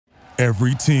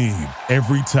Every team,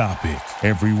 every topic,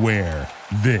 everywhere.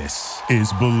 This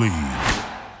is Believe.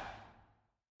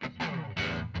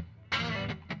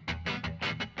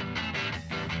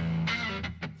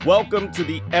 Welcome to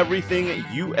the Everything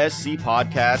USC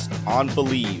podcast on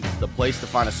Believe, the place to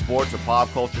find a sports or pop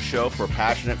culture show for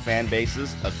passionate fan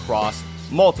bases across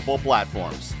multiple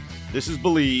platforms. This is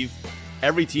Believe,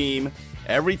 every team,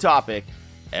 every topic,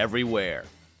 everywhere.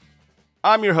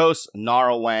 I'm your host,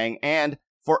 Nara Wang, and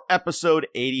for episode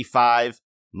 85,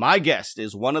 my guest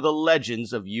is one of the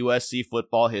legends of USC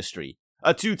football history,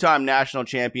 a two-time national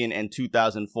champion and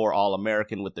 2004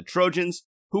 All-American with the Trojans,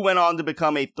 who went on to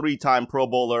become a three-time Pro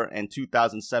Bowler and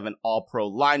 2007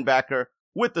 All-Pro linebacker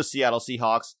with the Seattle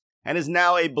Seahawks, and is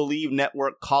now a Believe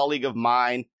Network colleague of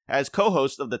mine as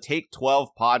co-host of the Take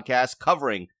 12 podcast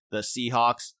covering the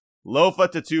Seahawks. Lofa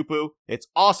Tatupu, it's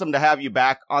awesome to have you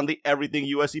back on the Everything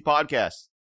USC podcast.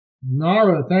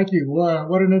 Nara, thank you.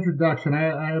 What an introduction.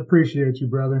 I appreciate you,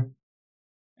 brother.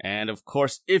 And of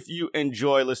course, if you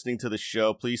enjoy listening to the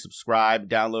show, please subscribe,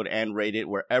 download, and rate it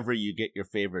wherever you get your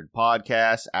favorite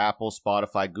podcasts, Apple,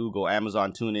 Spotify, Google,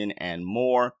 Amazon, TuneIn, and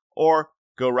more. Or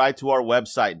go right to our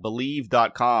website,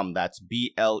 Believe.com. That's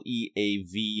BLEAV.com.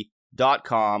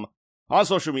 On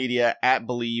social media, at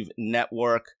Believe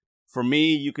Network. For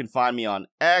me, you can find me on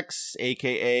X,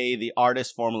 aka the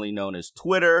artist formerly known as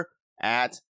Twitter,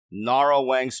 at Nara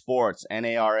Wang Sports,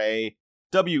 NARAWENG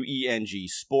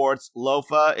Sports.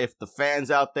 Lofa, if the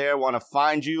fans out there want to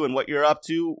find you and what you're up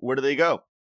to, where do they go?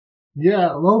 Yeah,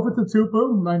 Lofa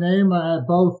Tatupu, my name at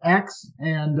both X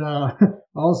and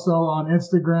also on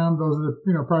Instagram. Those are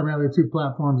the primarily the two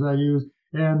platforms I use.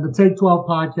 And the Take 12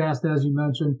 podcast, as you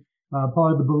mentioned,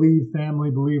 part of the Believe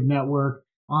family, Believe Network.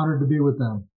 Honored to be with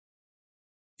them.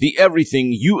 The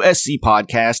Everything USC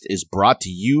podcast is brought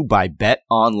to you by Bet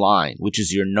Online, which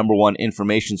is your number one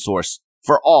information source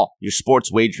for all your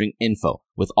sports wagering info,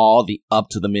 with all the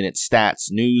up-to-the-minute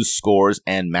stats, news, scores,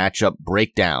 and matchup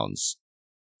breakdowns.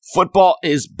 Football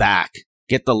is back.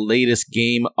 Get the latest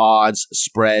game odds,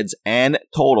 spreads, and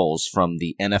totals from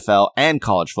the NFL and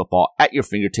college football at your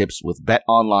fingertips with Bet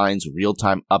Online's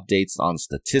real-time updates on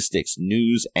statistics,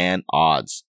 news, and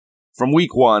odds. From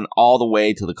week 1 all the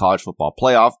way to the college football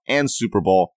playoff and Super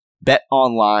Bowl, Bet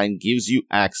Online gives you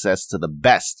access to the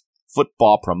best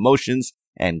football promotions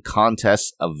and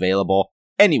contests available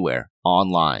anywhere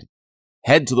online.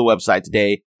 Head to the website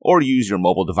today or use your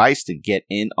mobile device to get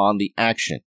in on the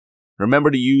action. Remember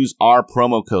to use our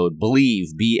promo code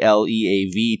BELIEVE,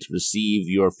 BLEAV, to receive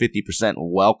your 50%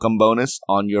 welcome bonus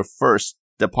on your first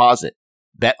deposit.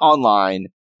 Bet Online,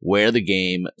 where the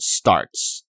game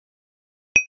starts.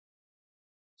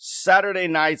 Saturday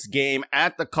night's game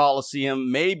at the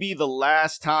Coliseum may be the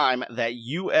last time that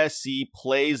USC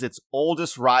plays its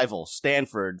oldest rival,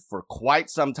 Stanford, for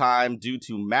quite some time due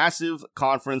to massive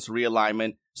conference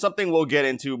realignment, something we'll get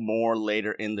into more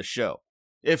later in the show.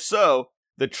 If so,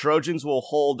 the Trojans will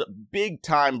hold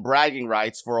big-time bragging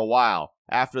rights for a while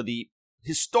after the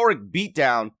historic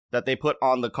beatdown that they put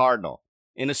on the Cardinal.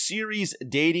 In a series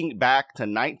dating back to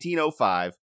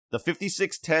 1905, the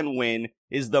 56-10 win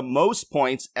is the most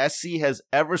points SC has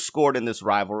ever scored in this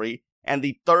rivalry and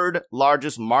the third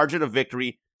largest margin of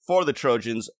victory for the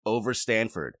Trojans over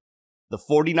Stanford. The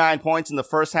 49 points in the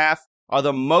first half are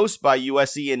the most by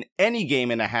USC in any game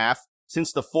and a half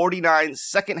since the 49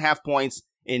 second half points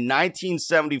in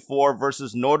 1974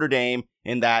 versus Notre Dame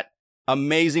in that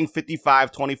amazing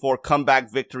 55-24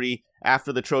 comeback victory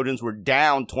after the Trojans were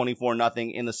down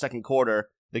 24-0 in the second quarter,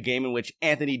 the game in which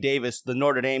Anthony Davis, the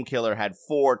Notre Dame killer, had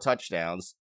 4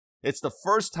 touchdowns. It's the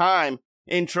first time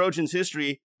in Trojans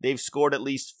history they've scored at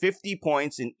least 50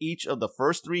 points in each of the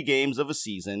first 3 games of a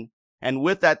season. And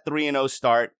with that 3-0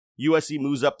 start, USC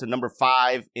moves up to number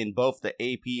 5 in both the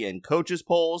AP and coaches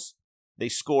polls. They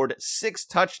scored 6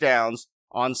 touchdowns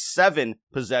on 7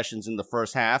 possessions in the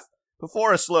first half,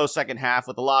 before a slow second half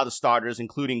with a lot of the starters,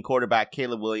 including quarterback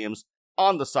Caleb Williams,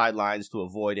 on the sidelines to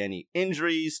avoid any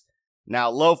injuries.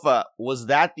 Now, Lofa, was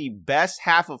that the best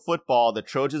half of football the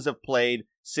Trojans have played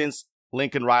since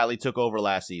Lincoln Riley took over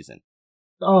last season?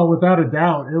 Oh, without a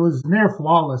doubt. It was near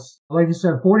flawless. Like you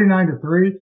said,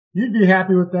 49-3. You'd be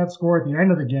happy with that score at the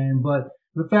end of the game, but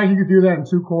the fact you could do that in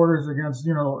 2 quarters against,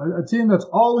 a team that's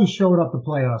always showed up to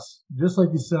play us, just like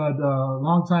you said,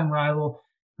 longtime rival.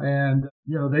 And,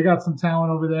 they got some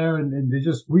talent over there and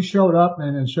we showed up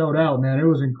and showed out, man. It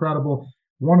was incredible.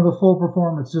 One of the full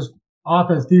performance, just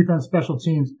offense, defense, special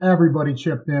teams, everybody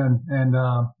chipped in, and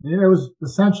it was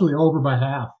essentially over by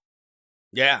half.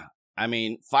 Yeah, I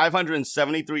mean,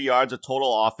 573 yards of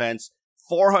total offense,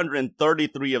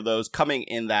 433 of those coming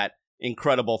in that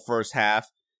incredible first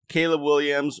half. Caleb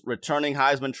Williams, returning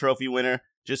Heisman Trophy winner,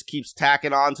 just keeps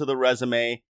tacking on to the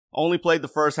resume. Only played the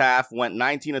first half, went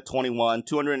 19 of 21,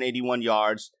 281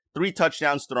 yards, 3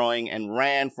 touchdowns throwing, and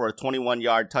ran for a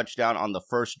 21-yard touchdown on the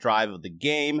first drive of the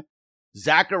game.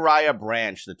 Zachariah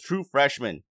Branch, the true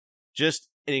freshman, just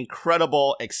an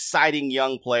incredible, exciting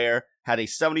young player, had a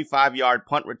 75-yard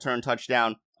punt return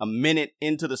touchdown a minute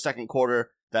into the second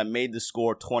quarter that made the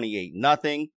score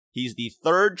 28-0. He's the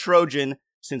third Trojan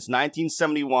since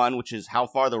 1971, which is how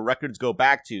far the records go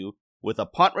back to, with a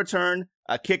punt return,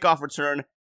 a kickoff return,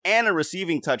 and a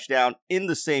receiving touchdown in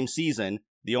the same season.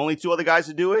 The only 2 other guys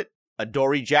to do it,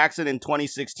 Adoree Jackson in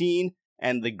 2016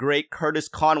 and the great Curtis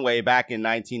Conway back in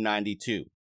 1992.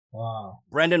 Wow.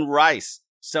 Brendan Rice,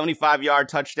 75-yard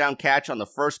touchdown catch on the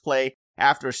first play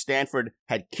after Stanford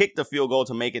had kicked the field goal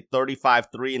to make it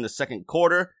 35-3 in the second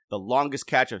quarter, the longest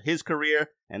catch of his career,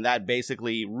 and that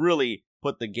basically really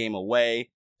put the game away.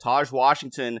 Taj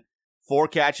Washington, 4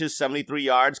 catches, 73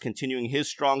 yards, continuing his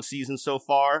strong season so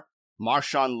far.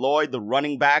 Marshawn Lloyd, the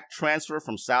running back transfer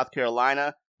from South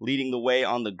Carolina, leading the way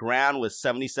on the ground with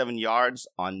 77 yards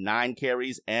on 9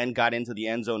 carries and got into the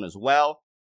end zone as well.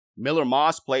 Miller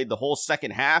Moss played the whole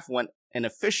second half, went an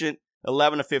efficient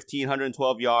 11 of 15,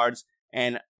 112 yards,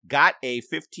 and got a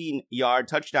 15-yard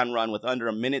touchdown run with under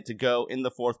a minute to go in the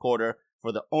fourth quarter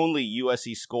for the only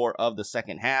USC score of the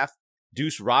second half.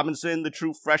 Deuce Robinson, the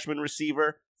true freshman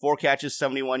receiver, 4 catches,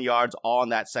 71 yards, all in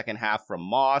that second half from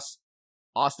Moss.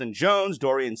 Austin Jones,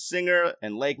 Dorian Singer,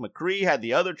 and Lake McCree had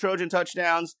the other Trojan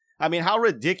touchdowns. I mean, how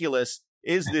ridiculous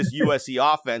is this USC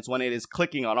offense when it is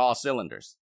clicking on all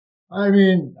cylinders? I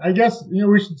mean, I guess,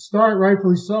 we should start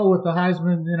rightfully so with the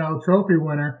Heisman, trophy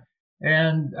winner.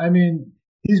 And I mean,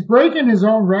 he's breaking his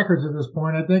own records at this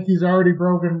point. I think he's already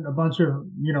broken a bunch of,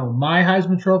 my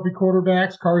Heisman Trophy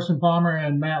quarterbacks, Carson Palmer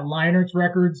and Matt Leinert's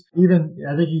records. Even,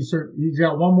 I think he's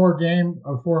got one more game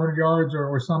of 400 yards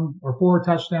or 4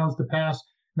 touchdowns to pass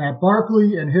Matt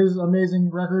Barkley and his amazing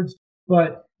records.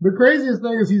 But the craziest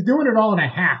thing is he's doing it all in a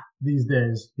half these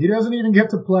days. He doesn't even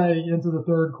get to play into the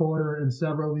third quarter in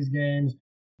several of these games.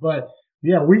 But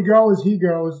yeah, we go as he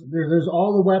goes. There's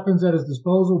all the weapons at his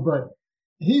disposal, but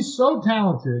he's so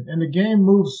talented and the game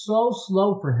moves so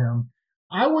slow for him.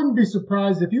 I wouldn't be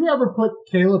surprised if you ever put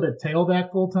Caleb at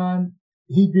tailback full time,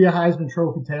 he'd be a Heisman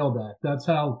Trophy tailback. That's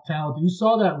how talented. You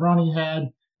saw that run he had,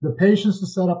 the patience to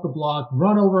set up the block,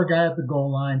 run over a guy at the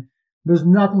goal line. There's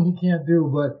nothing he can't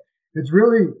do, but it's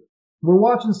really, we're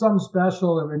watching something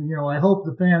special. And, I hope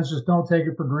the fans just don't take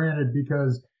it for granted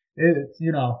because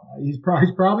he's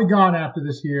probably gone after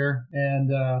this year.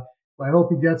 And, I hope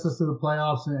he gets us to the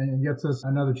playoffs and gets us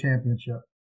another championship.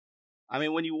 I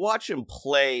mean, when you watch him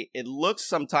play, it looks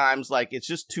sometimes like it's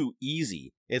just too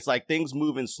easy. It's like things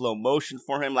move in slow motion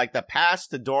for him, like the pass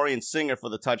to Dorian Singer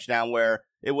for the touchdown where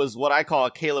it was what I call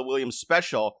a Caleb Williams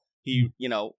special. He,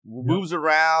 moves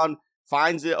around,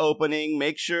 finds the opening,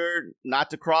 makes sure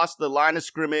not to cross the line of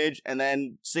scrimmage, and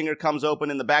then Singer comes open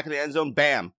in the back of the end zone,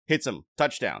 bam, hits him,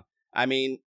 touchdown. I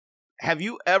mean, have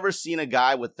you ever seen a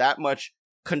guy with that much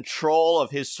control of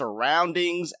his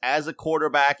surroundings as a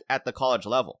quarterback at the college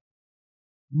level?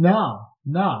 No,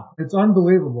 it's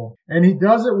unbelievable. And he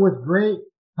does it with great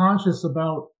conscience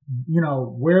about,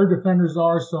 where defenders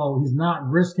are. So he's not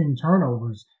risking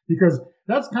turnovers because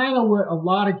that's kind of what a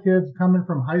lot of kids coming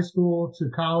from high school to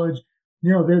college,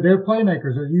 they're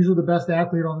playmakers. They're usually the best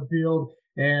athlete on the field.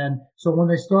 And so when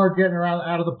they start getting around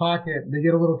out of the pocket, they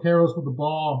get a little careless with the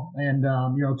ball and,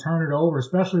 turn it over,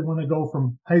 especially when they go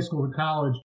from high school to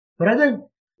college. But I think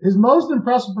his most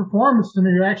impressive performance to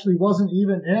me actually wasn't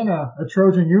even in a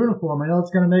Trojan uniform. I know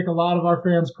it's going to make a lot of our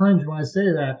fans cringe when I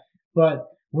say that, but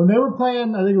when they were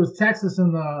playing, I think it was Texas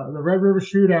in the Red River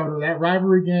Shootout or that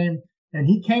rivalry game, and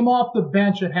he came off the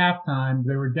bench at halftime.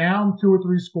 They were down 2 or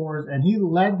 3 scores, and he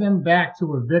led them back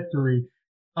to a victory.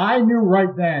 I knew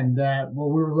right then that what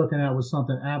we were looking at was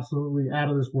something absolutely out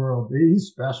of this world. He's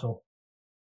special.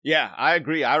 Yeah, I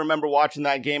agree. I remember watching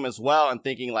that game as well and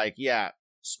thinking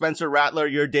Spencer Rattler,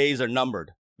 your days are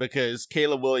numbered because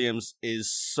Caleb Williams is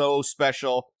so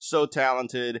special, so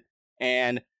talented.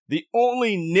 And the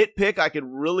only nitpick I could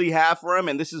really have for him,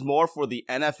 and this is more for the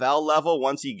NFL level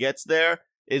once he gets there,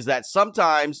 is that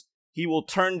sometimes he will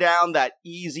turn down that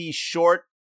easy short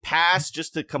pass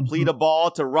just to complete a ball,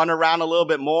 to run around a little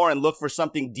bit more and look for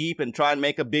something deep and try and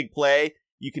make a big play.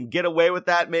 You can get away with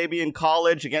that maybe in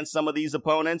college against some of these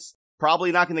opponents.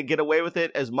 Probably not going to get away with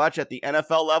it as much at the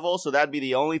NFL level. So that'd be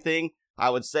the only thing I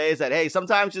would say is that, hey,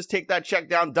 sometimes just take that check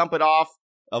down, dump it off,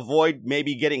 avoid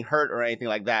maybe getting hurt or anything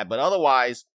like that. But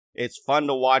otherwise, it's fun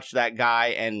to watch that guy.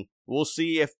 And we'll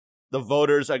see if the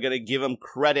voters are going to give him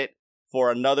credit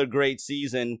for another great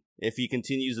season if he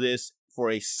continues this for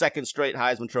a second straight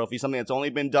Heisman Trophy, something that's only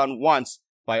been done once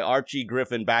by Archie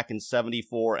Griffin back in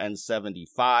 74 and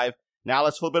 75. Now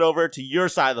let's flip it over to your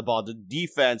side of the ball, the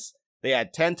defense. They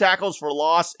had 10 tackles for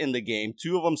loss in the game,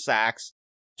 2 of them sacks,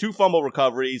 2 fumble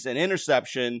recoveries, an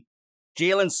interception.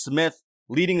 Jalen Smith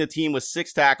leading the team with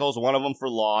 6 tackles, 1 of them for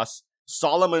loss.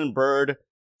 Solomon Byrd,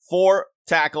 4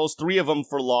 tackles, 3 of them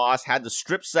for loss, had the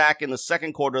strip sack in the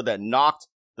second quarter that knocked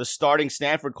the starting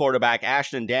Stanford quarterback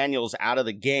Ashton Daniels out of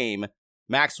the game.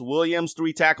 Max Williams,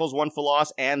 3 tackles, 1 for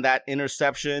loss, and that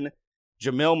interception.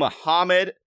 Jamil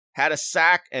Muhammad had a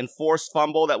sack and forced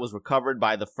fumble that was recovered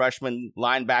by the freshman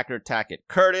linebacker Tackett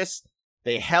Curtis.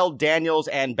 They held Daniels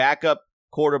and backup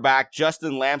quarterback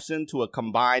Justin Lamson to a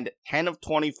combined 10 of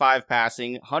 25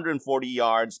 passing, 140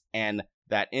 yards, and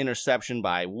that interception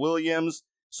by Williams.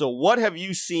 So what have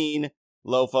you seen,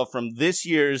 Lofa, from this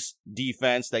year's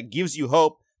defense that gives you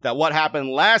hope that what happened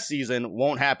last season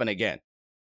won't happen again?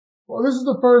 Well, this is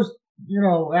the first,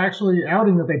 actually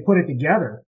outing that they put it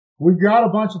together. We've got a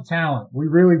bunch of talent. We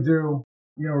really do.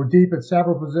 We're deep at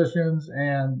several positions,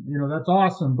 and, that's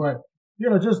awesome. But,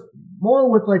 just more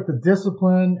with like the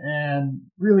discipline and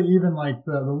really even like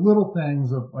the little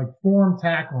things of like form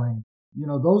tackling.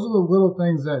 Those are the little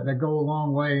things that go a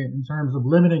long way in terms of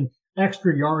limiting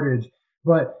extra yardage.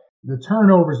 But the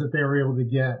turnovers that they were able to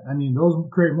get, those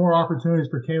create more opportunities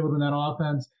for Caleb in that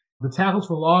offense. The tackles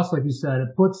for loss, like you said,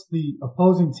 it puts the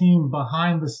opposing team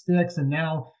behind the sticks, and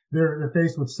now they're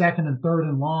faced with second and third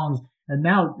and longs. And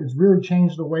now it's really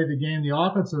changed the way the game, the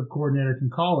offensive coordinator can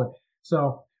call it.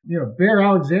 So, Bear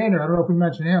Alexander, I don't know if we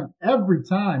mentioned him, every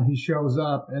time he shows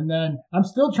up. And then I'm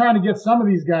still trying to get some of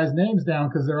these guys' names down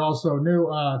because they're all so new.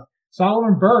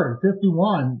 Solomon Byrd,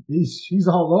 51. He's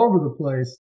all over the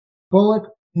place. Bullock,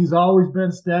 he's always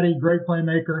been steady, great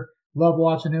playmaker. Love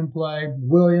watching him play.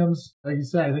 Williams, like you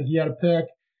said, I think he had a pick.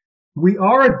 We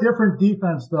are a different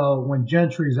defense, though, when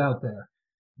Gentry's out there.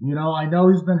 I know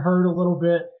he's been hurt a little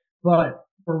bit, but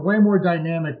we're way more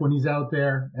dynamic when he's out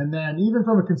there. And then even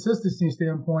from a consistency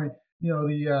standpoint,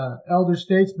 the elder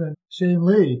statesman, Shane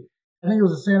Lee, I think it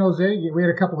was a San Jose, we had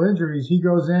a couple injuries. He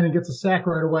goes in and gets a sack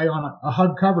right away on a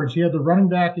hug coverage. He had the running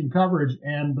back in coverage,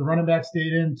 and the running back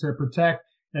stayed in to protect,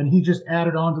 and he just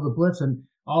added on to the blitz, and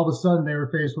all of a sudden they were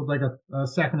faced with like a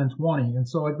second and 20. And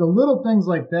so like the little things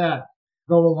like that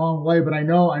go a long way. But I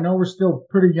know we're still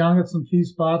pretty young at some key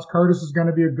spots. Curtis is going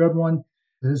to be a good one.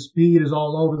 His speed is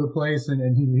all over the place,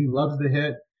 and he loves to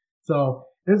hit. So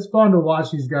it's fun to watch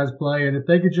these guys play. And if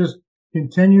they could just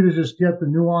continue to just get the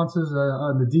nuances,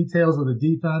 the details of the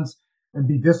defense and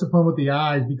be disciplined with the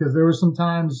eyes, because there were some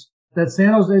times that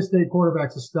San Jose State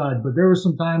quarterback's a stud, but there were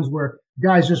some times where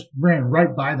guys just ran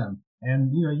right by them.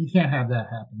 And, you can't have that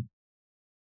happen.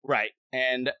 Right.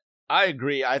 And I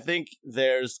agree. I think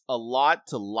there's a lot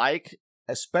to like,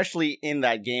 especially in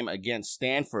that game against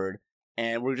Stanford.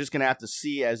 And we're just going to have to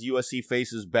see as USC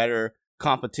faces better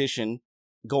competition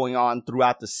going on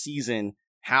throughout the season,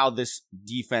 how this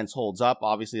defense holds up.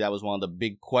 Obviously, that was one of the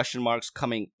big question marks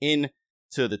coming in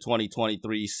to the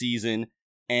 2023 season.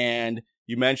 And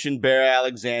you mentioned Bear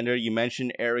Alexander. You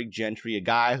mentioned Eric Gentry, a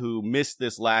guy who missed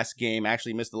this last game,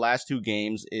 actually missed the last 2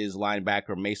 games, is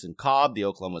linebacker Mason Cobb, the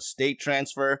Oklahoma State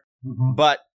transfer. Mm-hmm.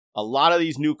 But a lot of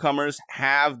these newcomers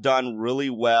have done really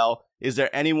well. Is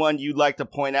there anyone you'd like to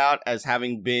point out as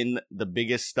having been the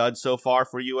biggest stud so far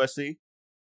for USC?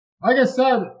 Like I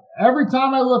said, every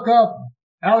time I look up,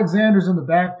 Alexander's in the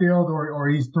backfield or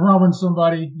he's throwing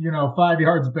somebody, 5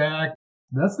 yards back.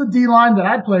 That's the D-line that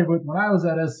I played with when I was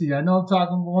at SC. I know I'm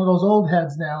talking one of those old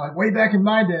heads now, like way back in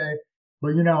my day.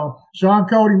 But, Sean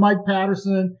Cody, Mike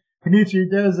Patterson, Kenichi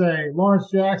Udeze, Lawrence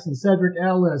Jackson, Cedric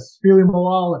Ellis, Fili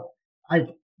Moala.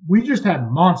 We just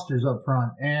had monsters up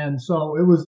front. And so it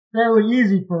was fairly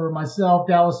easy for myself,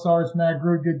 Dallas Sarge, Matt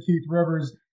Grudgood, Keith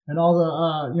Rivers, and all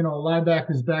the,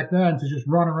 linebackers back then to just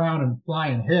run around and fly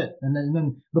and hit. And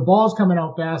then the ball's coming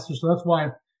out faster. So that's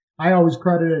why I always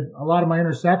credited a lot of my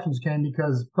interceptions came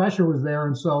because pressure was there.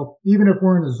 And so even if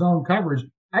we're in the zone coverage,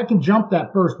 I can jump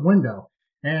that first window.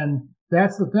 And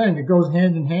that's the thing. It goes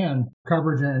hand in hand,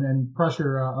 coverage and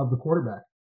pressure of the quarterback.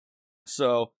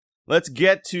 So let's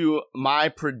get to my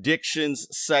predictions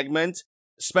segment.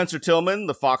 Spencer Tillman,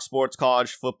 the Fox Sports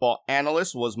College football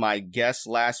analyst, was my guest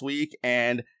last week,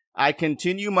 and I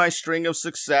continue my string of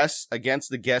success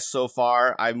against the guests so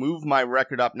far. I moved my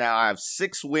record up now. I have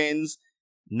 6 wins,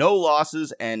 no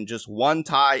losses, and just 1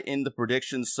 tie in the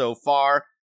predictions so far.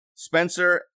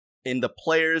 Spencer, in the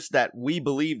players that we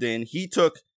believed in, he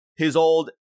took his old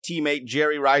teammate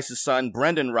Jerry Rice's son,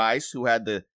 Brendan Rice, who had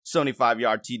the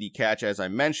 75-yard TD catch, as I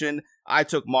mentioned. I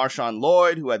took Marshawn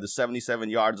Lloyd, who had the 77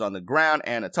 yards on the ground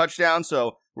and a touchdown,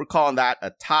 so we're calling that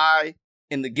a tie.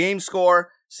 In the game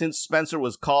score, since Spencer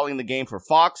was calling the game for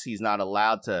Fox, he's not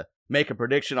allowed to make a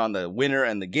prediction on the winner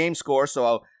and the game score,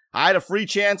 so I had a free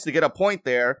chance to get a point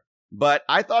there, but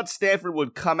I thought Stanford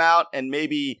would come out and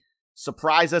maybe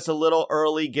surprise us a little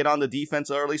early, get on the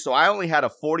defense early, so I only had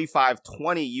a 45-20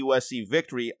 USC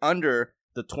victory under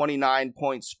the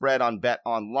 29-point spread on Bet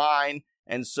Online.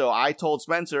 And so I told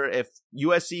Spencer if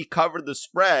USC covered the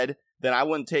spread, then I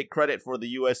wouldn't take credit for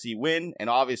the USC win. And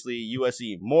obviously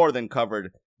USC more than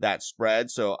covered that spread.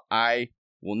 So I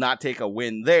will not take a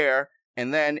win there.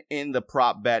 And then in the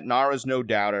prop bet, Nara's no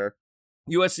doubter,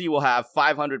 USC will have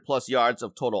 500 plus yards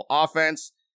of total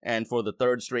offense. And for the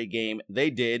third straight game, they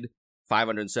did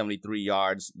 573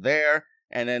 yards there.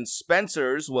 And then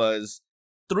Spencer's was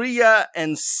Thria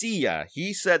and Sia.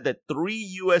 He said that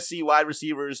 3 USC wide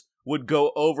receivers would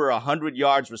go over 100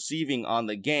 yards receiving on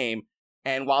the game.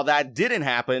 And while that didn't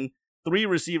happen, 3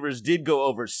 receivers did go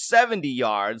over 70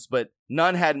 yards, but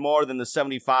none had more than the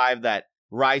 75 that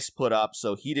Rice put up.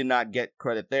 So he did not get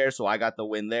credit there. So I got the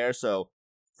win there. So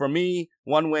for me,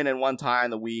 1 win and 1 tie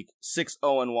in the week,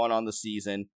 6-0-1 on the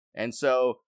season. And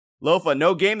so, Lofa,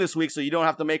 no game this week, so you don't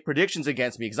have to make predictions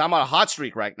against me because I'm on a hot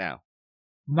streak right now.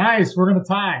 Nice. We're going to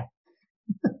tie.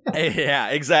 Yeah,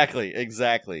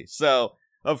 exactly. So,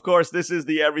 of course, this is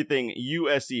the Everything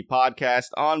USC podcast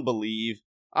on Believe.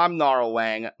 I'm Nara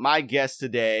Wang. My guest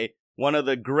today, one of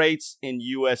the greats in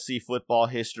USC football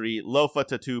history, Lofa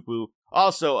Tatupu,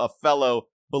 also a fellow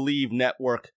Believe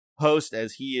Network host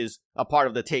as he is a part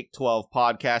of the Take 12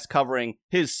 podcast covering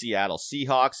his Seattle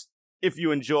Seahawks. If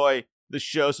you enjoy the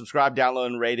show, subscribe, download,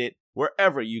 and rate it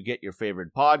wherever you get your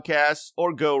favorite podcasts,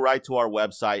 or go right to our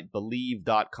website,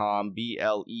 Believe.com,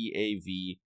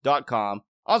 BLEAV.com.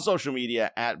 On social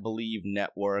media at Believe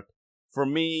Network. For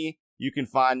me, you can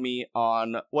find me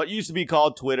on what used to be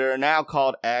called Twitter, now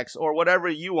called X, or whatever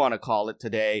you want to call it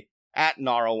today, at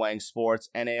Narawang Sports,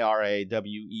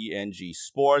 Naraweng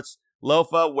Sports.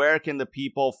 Lofa, where can the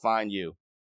people find you?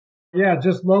 Yeah,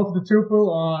 just Lofa Tatupu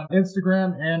on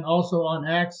Instagram and also on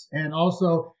X. And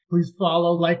also, please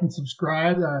follow, like, and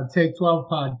subscribe Take 12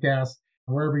 podcast,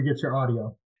 wherever you get your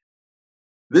audio.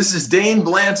 This is Dane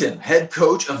Blanton, head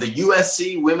coach of the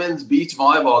USC women's beach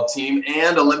volleyball team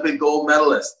and Olympic gold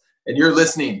medalist. And you're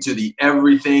listening to the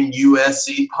Everything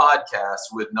USC podcast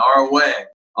with Nara Wang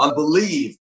on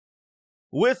Believe.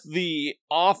 With the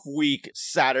off week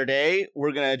Saturday,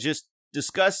 we're going to just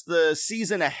discuss the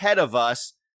season ahead of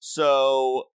us.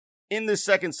 So in this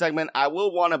second segment, I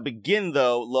will want to begin,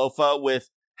 though, Lofa, with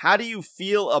how do you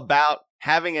feel about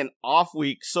having an off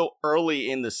week so early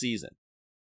in the season?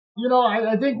 You know,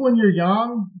 I think when you're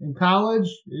young in college,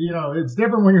 you know, it's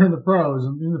different when you're in the pros.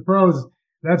 And in the pros,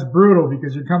 that's brutal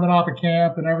because you're coming off of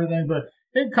camp and everything. But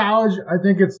in college, I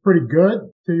think it's pretty good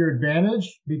to your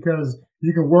advantage because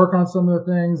you can work on some of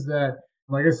the things that,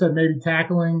 like I said, maybe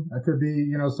tackling could be,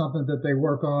 you know, something that they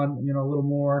work on, you know, a little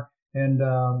more. And,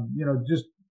 you know, just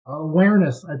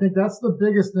awareness. I think that's the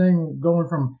biggest thing going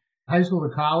from high school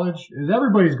to college is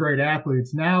everybody's great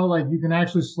athletes. Now, like, you can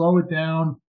actually slow it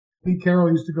down. Pete Carroll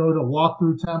used to go to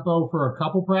walk-through tempo for a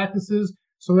couple practices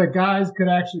so that guys could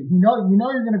actually, you know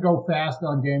you're going to go fast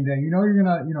on game day. You know you're going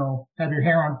to, you know, have your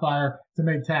hair on fire to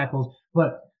make tackles,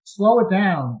 but slow it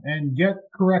down and get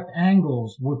correct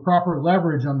angles with proper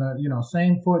leverage on the, you know,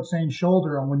 same foot, same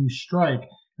shoulder on when you strike.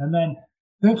 And then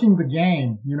thinking the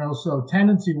game, you know, so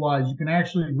tendency-wise, you can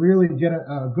actually really get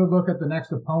a good look at the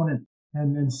next opponent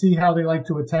and see how they like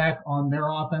to attack on their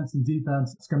offense and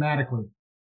defense schematically.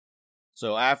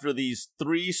 So after these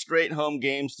 3 straight home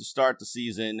games to start the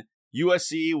season,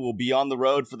 USC will be on the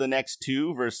road for the next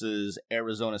 2 versus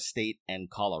Arizona State and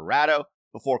Colorado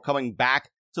before coming back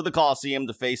to the Coliseum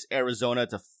to face Arizona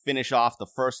to finish off the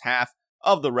first half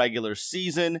of the regular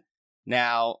season.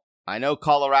 Now, I know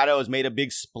Colorado has made a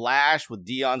big splash with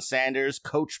Deion Sanders,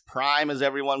 Coach Prime as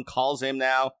everyone calls him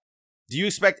now. Do you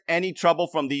expect any trouble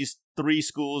from these 3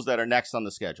 schools that are next on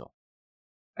the schedule?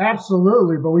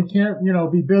 Absolutely, but we can't, you know,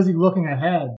 be busy looking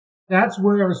ahead. That's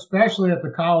where, especially at the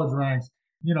college ranks,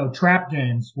 you know, trap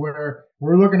games where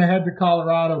we're looking ahead to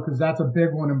Colorado because that's a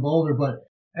big one in Boulder. But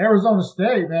Arizona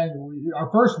State, man,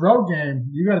 our first road game,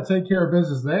 you got to take care of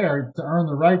business there to earn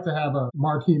the right to have a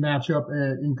marquee matchup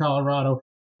in Colorado.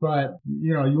 But,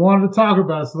 you know, you wanted to talk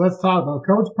about it, so let's talk about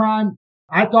Coach Prime.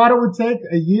 I thought it would take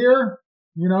a year,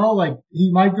 you know, like he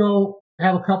might go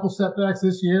have a couple setbacks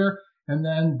this year. And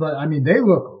then, but I mean, they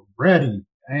look ready.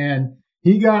 And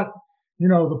he got, you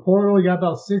know, the portal, he got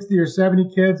about 60 or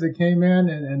 70 kids that came in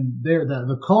and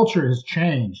the culture has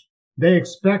changed. They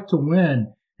expect to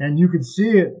win. And you could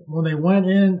see it when they went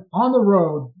in on the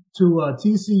road to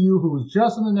TCU, who was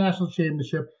just in the national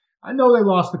championship. I know they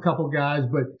lost a couple guys,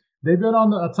 but they've been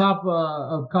on the top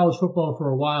of college football for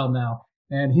a while now.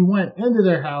 And he went into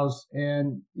their house,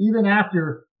 and even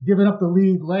after giving up the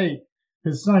lead late,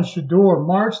 his son Shador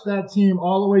marched that team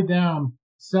all the way down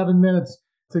 7 minutes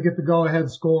to get the go-ahead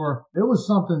score. It was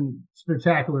something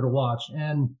spectacular to watch.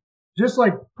 And just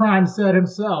like Prime said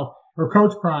himself, or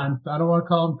Coach Prime, I don't want to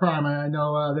call him Prime. I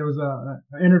know there was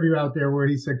an interview out there where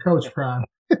he said Coach Prime.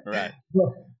 Right.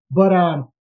 But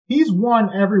he's won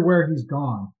everywhere he's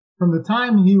gone from the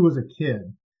time he was a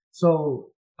kid. So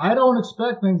I don't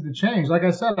expect things to change. Like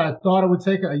I said, I thought it would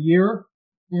take a year,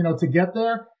 to get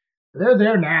there. They're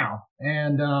there now.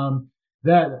 And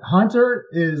that Hunter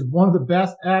is one of the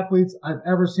best athletes I've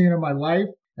ever seen in my life.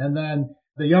 And then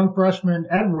the young freshman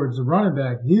Edwards, the running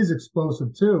back, he's explosive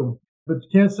too. But you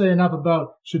can't say enough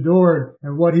about Shador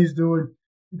and what he's doing.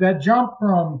 That jump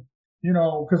from,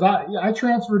 because I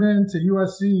transferred into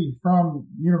USC from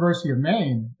University of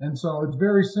Maine. And so it's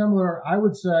very similar, I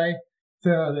would say, to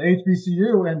the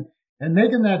HBCU. And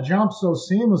making that jump so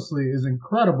seamlessly is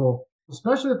incredible,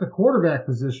 especially at the quarterback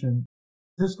position.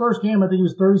 His first game, I think he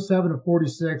was 37 of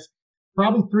 46,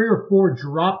 probably 3 or 4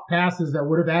 dropped passes that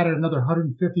would have added another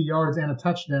 150 yards and a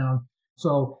touchdown.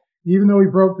 So even though he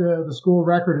broke the school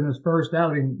record in his first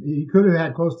outing, he could have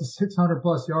had close to 600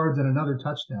 plus yards and another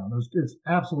touchdown. It's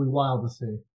absolutely wild to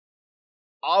see.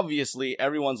 Obviously,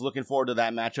 everyone's looking forward to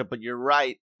that matchup, but you're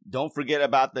right. Don't forget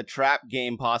about the trap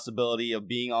game possibility of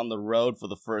being on the road for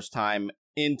the first time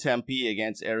in Tempe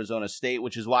against Arizona State,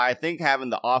 which is why I think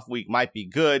having the off week might be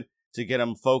good to get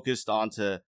them focused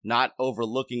onto not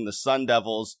overlooking the Sun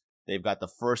Devils. They've got the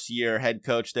first-year head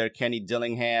coach there, Kenny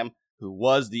Dillingham, who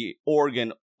was the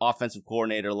Oregon offensive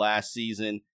coordinator last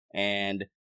season. And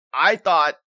I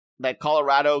thought that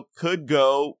Colorado could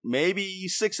go maybe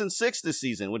 6-6 this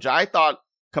season, which I thought,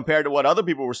 compared to what other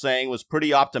people were saying, was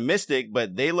pretty optimistic,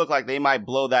 but they look like they might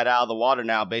blow that out of the water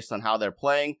now based on how they're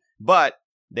playing. But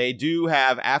they do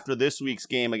have, after this week's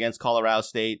game against Colorado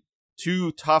State,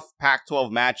 2 tough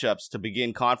Pac-12 matchups to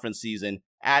begin conference season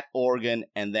at Oregon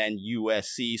and then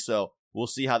USC. So we'll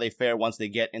see how they fare once they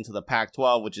get into the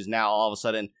Pac-12, which is now all of a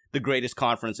sudden the greatest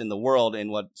conference in the world in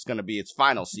what's going to be its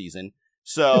final season.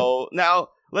 So now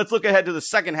let's look ahead to the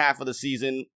second half of the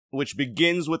season, which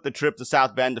begins with the trip to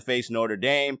South Bend to face Notre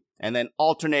Dame and then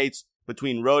alternates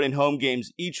between road and home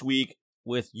games each week,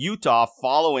 with Utah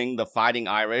following the Fighting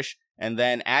Irish, and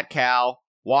then at Cal,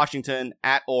 Washington,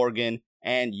 at Oregon,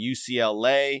 and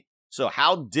UCLA. So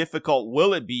how difficult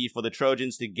will it be for the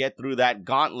Trojans to get through that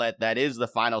gauntlet that is the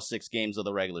final 6 games of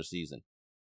the regular season?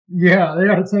 Yeah, they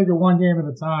got to take it one game at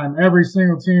a time. Every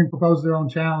single team proposed their own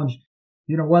challenge,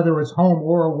 whether it's home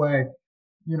or away.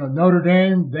 Notre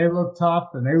Dame, they look tough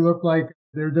and they look like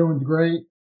they're doing great.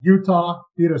 Utah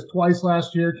beat us twice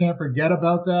last year. Can't forget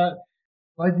about that.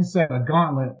 Like you said, a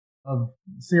gauntlet of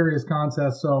serious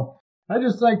contests. So I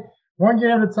just think one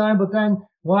game at a time. But then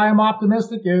why I'm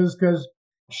optimistic is because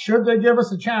should they give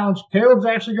us a challenge, Caleb's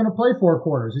actually going to play 4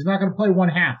 quarters. He's not going to play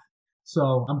 1/2.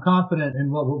 So I'm confident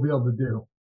in what we'll be able to do.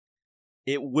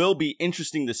 It will be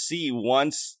interesting to see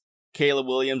once Caleb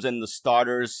Williams and the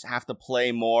starters have to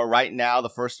play more. Right now, the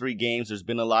first 3 games, there's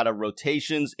been a lot of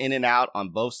rotations in and out on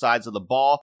both sides of the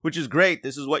ball, which is great.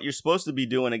 This is what you're supposed to be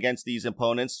doing against these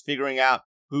opponents, figuring out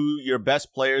who your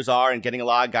best players are and getting a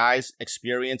lot of guys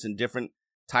experience in different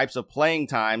types of playing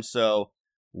time. So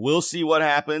we'll see what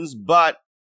happens, but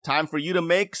time for you to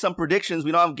make some predictions.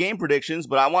 We don't have game predictions,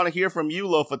 but I want to hear from you,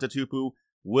 Lofa Tatupu.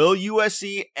 Will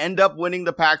USC end up winning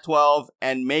the Pac-12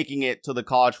 and making it to the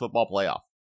college football playoff?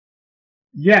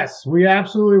 Yes, we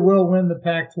absolutely will win the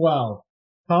Pac-12.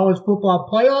 College football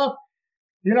playoff,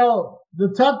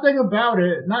 the tough thing about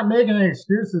it, not making any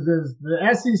excuses, is the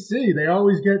SEC. They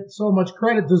always get so much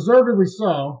credit, deservedly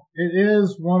so. It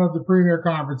is one of the premier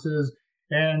conferences,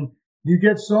 and you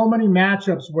get so many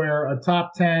matchups where a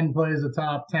top 10 plays a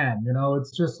top 10.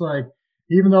 It's just like,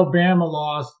 even though Bama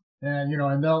lost and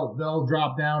they'll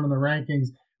drop down in the rankings,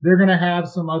 they're going to have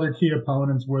some other key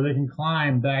opponents where they can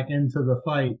climb back into the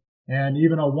fight, and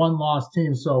even a 1-loss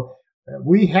team. So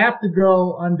we have to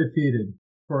go undefeated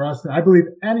for us. I believe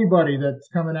anybody that's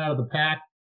coming out of the pack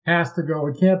has to go.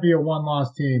 It can't be a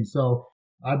 1-loss team. So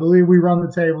I believe we run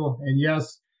the table, and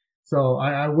yes. So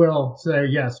I will say,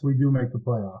 yes, we do make the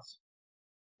playoffs.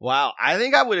 Wow, I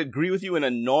think I would agree with you in a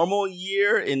normal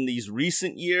year, in these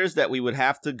recent years, that we would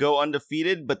have to go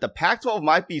undefeated. But the Pac-12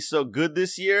 might be so good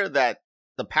this year that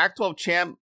the Pac-12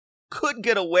 champ could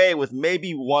get away with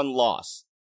maybe 1 loss,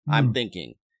 I'm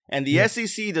thinking. And the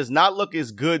SEC does not look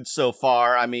as good so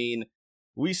far. I mean,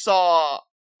 we saw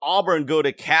Auburn go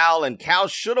to Cal, and Cal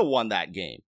should have won that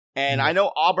game. And I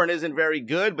know Auburn isn't very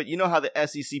good, but you know how the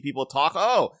SEC people talk.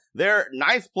 Oh, their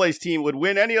ninth place team would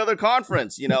win any other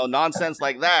conference, nonsense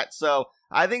like that. So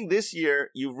I think this year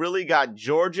you've really got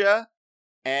Georgia,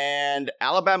 and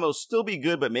Alabama will still be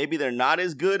good, but maybe they're not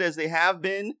as good as they have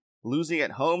been, losing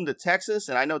at home to Texas.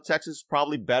 And I know Texas is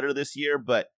probably better this year,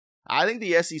 but I think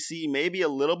the SEC may be a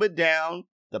little bit down.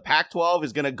 The Pac-12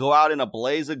 is going to go out in a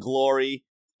blaze of glory.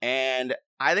 And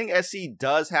I think SC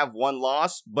does have one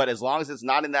loss, but as long as it's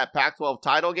not in that Pac-12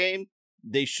 title game,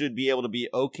 they should be able to be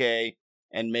okay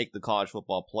and make the college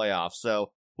football playoff.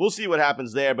 So we'll see what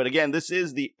happens there. But again, this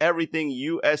is the Everything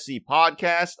USC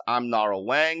podcast. I'm Nara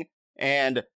Wang,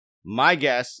 and my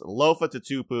guest, Lofa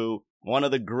Tatupu, one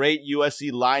of the great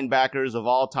USC linebackers of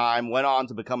all time, went on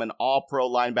to become an all-pro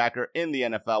linebacker in the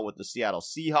NFL with the Seattle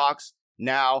Seahawks.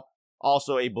 Now,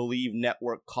 also a Believe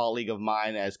Network colleague of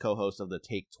mine as co-host of the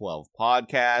Take 12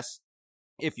 podcast.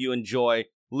 If you enjoy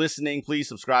listening, please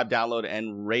subscribe, download,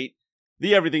 and rate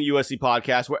the Everything USC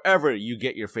podcast wherever you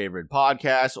get your favorite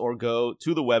podcasts, or go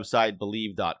to the website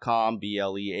Believe.com,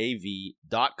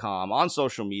 BLEAV.com, on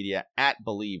social media at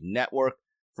Believe Network.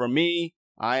 For me,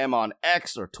 I am on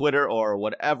X or Twitter or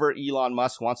whatever Elon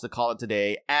Musk wants to call it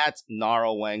today, at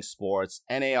Naraweng Sports,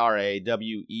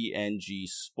 NARAWENG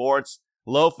Sports.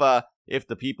 Lofa, if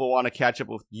the people want to catch up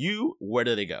with you, where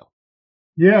do they go?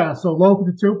 Yeah, so Lofa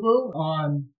Tatupu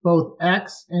on both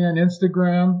X and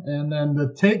Instagram, and then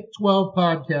the Take 12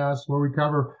 podcast, where we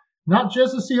cover not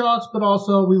just the Seahawks, but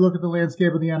also we look at the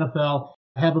landscape of the NFL.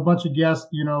 I have a bunch of guests,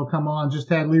 come on. Just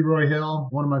had Leroy Hill,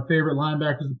 one of my favorite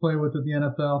linebackers to play with at the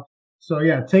NFL. So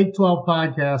yeah, Take 12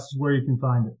 podcast is where you can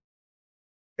find it.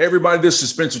 Hey everybody, this is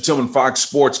Spencer Tillman, Fox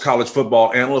Sports college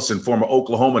football analyst and former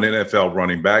Oklahoma and NFL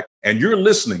running back. And you're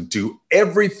listening to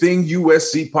Everything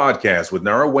USC podcast with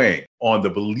Nara Wayne on the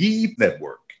Believe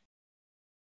Network.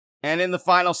 And in the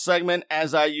final segment,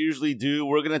 as I usually do,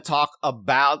 we're going to talk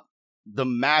about the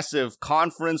massive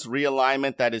conference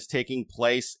realignment that is taking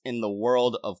place in the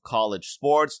world of college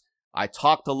sports. I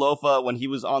talked to Lofa when he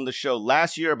was on the show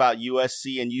last year about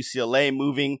USC and UCLA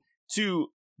moving to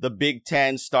the Big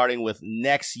Ten starting with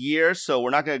next year. So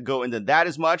we're not going to go into that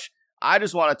as much. I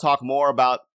just want to talk more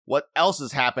about what else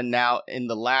has happened now in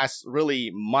the last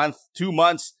really month, 2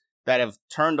 months, that have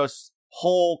turned us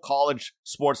whole college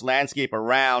sports landscape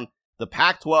around. The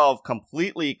Pac-12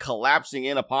 completely collapsing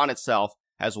in upon itself,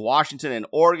 as Washington and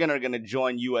Oregon are going to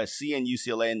join USC and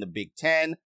UCLA in the Big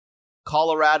Ten.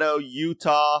 Colorado,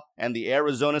 Utah, and the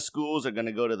Arizona schools are going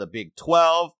to go to the Big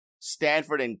 12.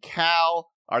 Stanford and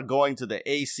Cal are going to the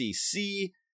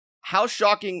ACC. How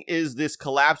shocking is this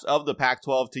collapse of the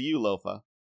Pac-12 to you, Lofa?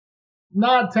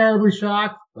 Not terribly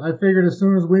shocked. I figured as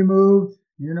soon as we moved,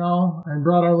 and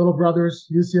brought our little brothers,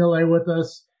 UCLA, with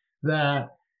us, that,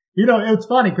 it's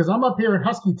funny because I'm up here in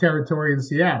Husky territory in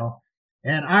Seattle,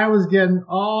 and I was getting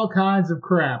all kinds of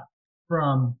crap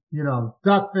from,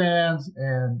 Duck fans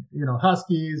and,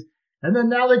 Huskies. And then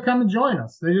now they come and join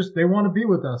us. They want to be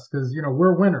with us because,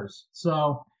 we're winners.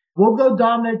 So we'll go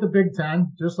dominate the Big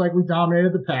Ten, just like we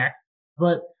dominated the Pac.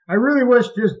 But I really wish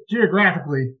just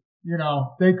geographically,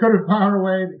 they could have found a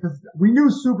way, because we knew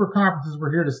super conferences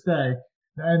were here to stay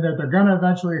and that they're going to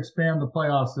eventually expand the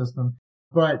playoff system.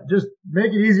 But just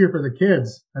make it easier for the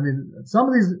kids. I mean, some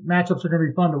of these matchups are going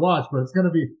to be fun to watch, but it's going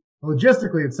to be,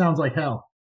 logistically, it sounds like hell.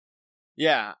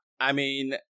 Yeah, I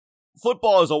mean,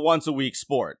 football is a once-a-week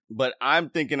sport, but I'm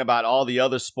thinking about all the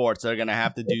other sports that are going to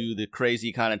have to do the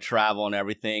crazy kind of travel and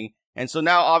everything. And so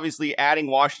now, obviously, adding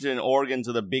Washington and Oregon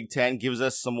to the Big Ten gives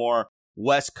us some more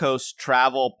West Coast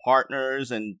travel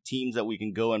partners and teams that we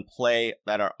can go and play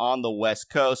that are on the West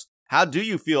Coast. How do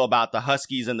you feel about the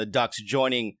Huskies and the Ducks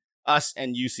joining us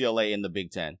and UCLA in the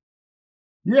Big Ten?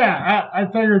 Yeah, I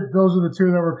figured those are the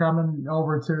two that were coming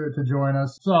over to join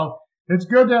us. So it's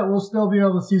good that we'll still be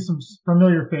able to see some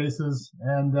familiar faces.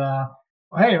 And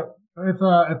hey, if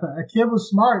a kid was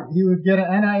smart, he would get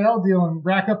an NIL deal and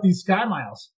rack up these Sky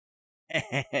Miles.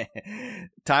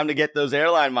 Time to get those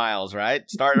airline miles, right?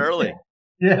 Start early.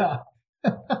 Yeah.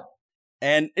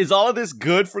 And is all of this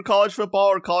good for college football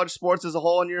or college sports as a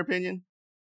whole, in your opinion?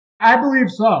 I believe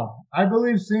so. I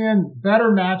believe seeing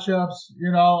better matchups,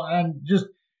 and just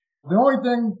the only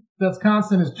thing that's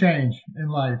constant is change in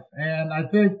life. And I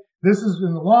think this has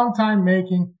been a long time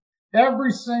making.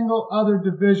 Every single other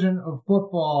division of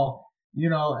football,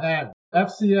 at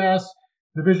FCS,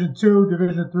 Division II,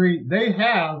 Division III, they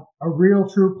have a real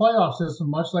true playoff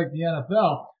system, much like the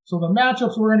NFL. So the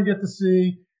matchups we're going to get to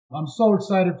see, I'm so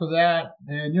excited for that.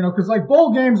 And, because like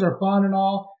bowl games are fun and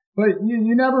all, But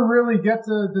you never really get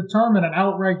to determine an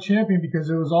outright champion because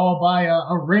it was all by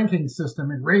a ranking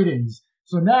system and ratings.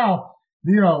 So now,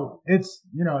 it's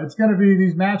going to be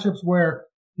these matchups where,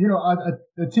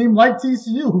 a team like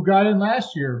TCU who got in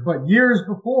last year, but years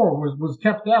before was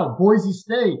kept out, Boise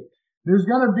State. There's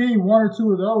going to be one or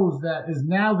two of those that is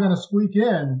now going to squeak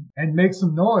in and make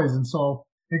some noise. And so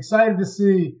excited to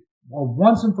see a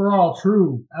once and for all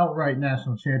true outright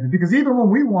national champion, because even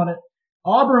when we won it,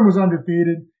 Auburn was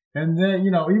undefeated. And then,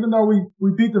 even though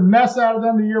we beat the mess out of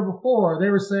them the year before, they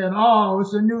were saying, oh,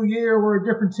 it's a new year. We're a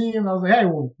different team. I was like, hey,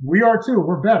 well, we are too.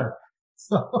 We're better.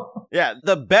 So yeah,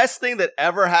 the best thing that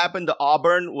ever happened to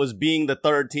Auburn was being the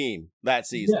third team that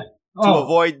season to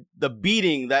avoid the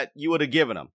beating that you would have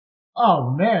given them.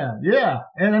 Oh, man. Yeah.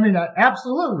 And I mean,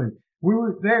 absolutely.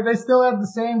 They still had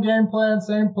the same game plan,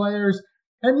 same players.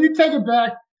 And you take it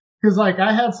back because,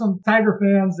 I had some Tiger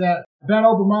fans that Ben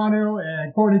Obamanu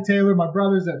and Courtney Taylor, my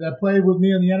brothers that played with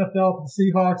me in the NFL for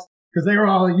the Seahawks, because they were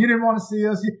all like, you didn't want to see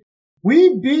us.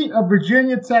 We beat a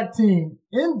Virginia Tech team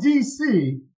in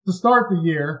D.C. to start the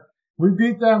year. We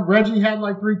beat them. Reggie had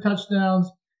 3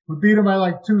 touchdowns. We beat them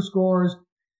by 2 scores.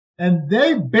 And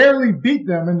they barely beat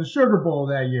them in the Sugar Bowl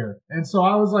that year. And so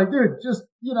I was like, dude, just,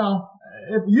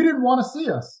 if you didn't want to see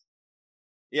us.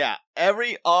 Yeah,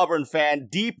 every Auburn fan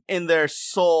deep in their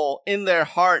soul, in their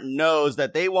heart, knows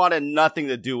that they wanted nothing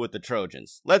to do with the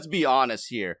Trojans. Let's be honest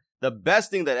here. The best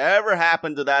thing that ever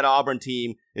happened to that Auburn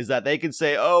team is that they could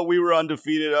say, oh, we were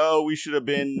undefeated. Oh, we should have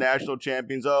been national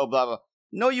champions. Oh, blah, blah.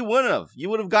 No, you wouldn't have. You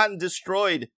would have gotten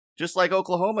destroyed just like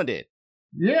Oklahoma did.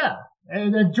 Yeah.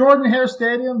 And Jordan-Hare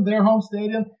Stadium, their home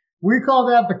stadium, we call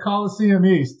that the Coliseum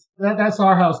East. That's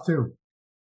our house too.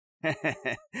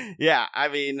 Yeah, I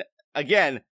mean,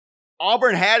 again,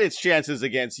 Auburn had its chances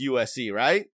against USC,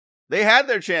 right? They had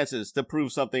their chances to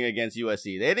prove something against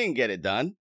USC. They didn't get it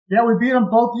done. Yeah, we beat them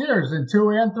both years in 2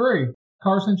 and 3.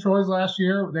 Carson Troy's last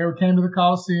year, they came to the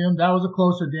Coliseum. That was a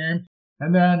closer game.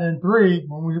 And then in 3,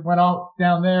 when we went out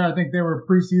down there, I think they were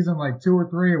preseason 2 or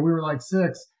 3, and we were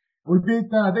 6. We beat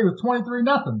them, I think it was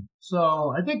 23-0.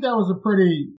 So I think that was a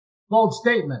pretty bold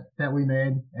statement that we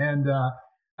made. And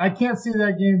I can't see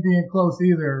that game being close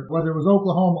either, whether it was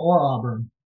Oklahoma or Auburn.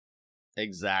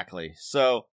 Exactly.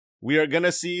 So we are going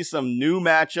to see some new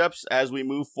matchups as we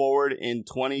move forward in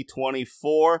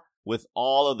 2024 with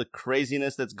all of the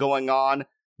craziness that's going on.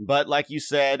 But like you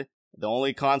said, the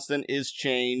only constant is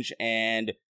change,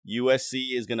 and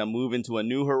USC is going to move into a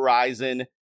new horizon,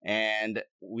 and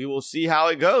we will see how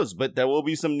it goes. But there will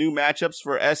be some new matchups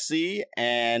for SC,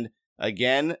 and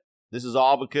again, this is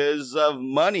all because of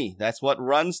money. That's what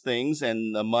runs things,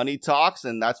 and the money talks,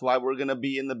 and that's why we're going to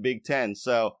be in the Big Ten.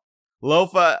 So,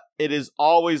 Lofa, it is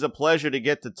always a pleasure to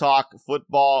get to talk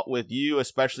football with you,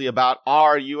 especially about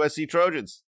our USC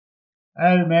Trojans.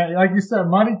 Hey, man, like you said,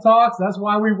 money talks. That's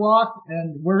why we walked,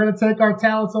 and we're going to take our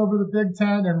talents over the Big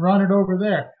Ten and run it over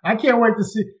there. I can't wait to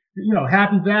see,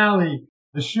 Happy Valley,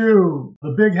 the Shoe,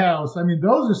 the Big House. I mean,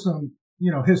 those are some,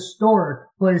 historic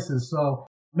places. So,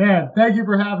 man, thank you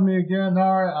for having me again,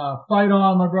 Nara. Fight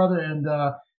on, my brother, and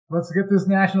let's get this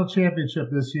national championship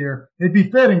this year. It'd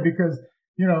be fitting because,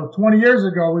 20 years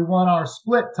ago, we won our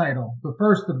split title, the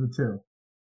first of the 2.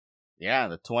 Yeah,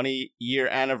 the 20-year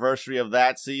anniversary of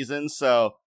that season.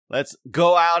 So let's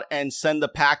go out and send the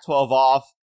Pac-12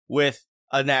 off with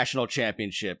a national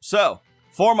championship. So,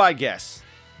 for my guests,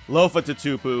 Lofa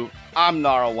Tatupu, I'm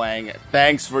Nara Wang.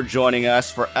 Thanks for joining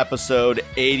us for episode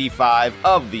 85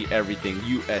 of the Everything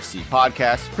USC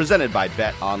podcast, presented by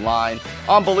Bet Online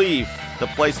on Believe, the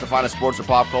place to find a sports or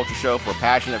pop culture show for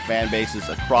passionate fan bases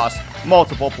across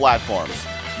multiple platforms.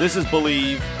 This is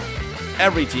Believe,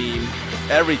 every team,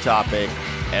 every topic,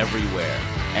 everywhere.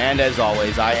 And as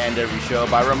always, I end every show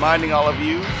by reminding all of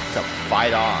you to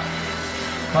fight on.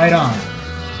 Fight on.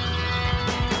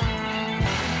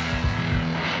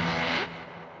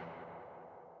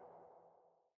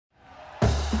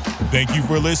 Thank you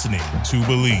for listening to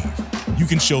Believe. You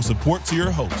can show support to your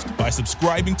host by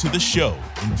subscribing to the show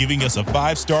and giving us a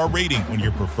 5-star rating on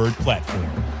your preferred platform.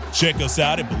 Check us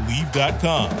out at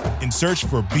Believe.com and search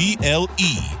for BLEAV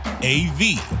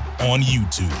on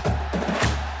YouTube.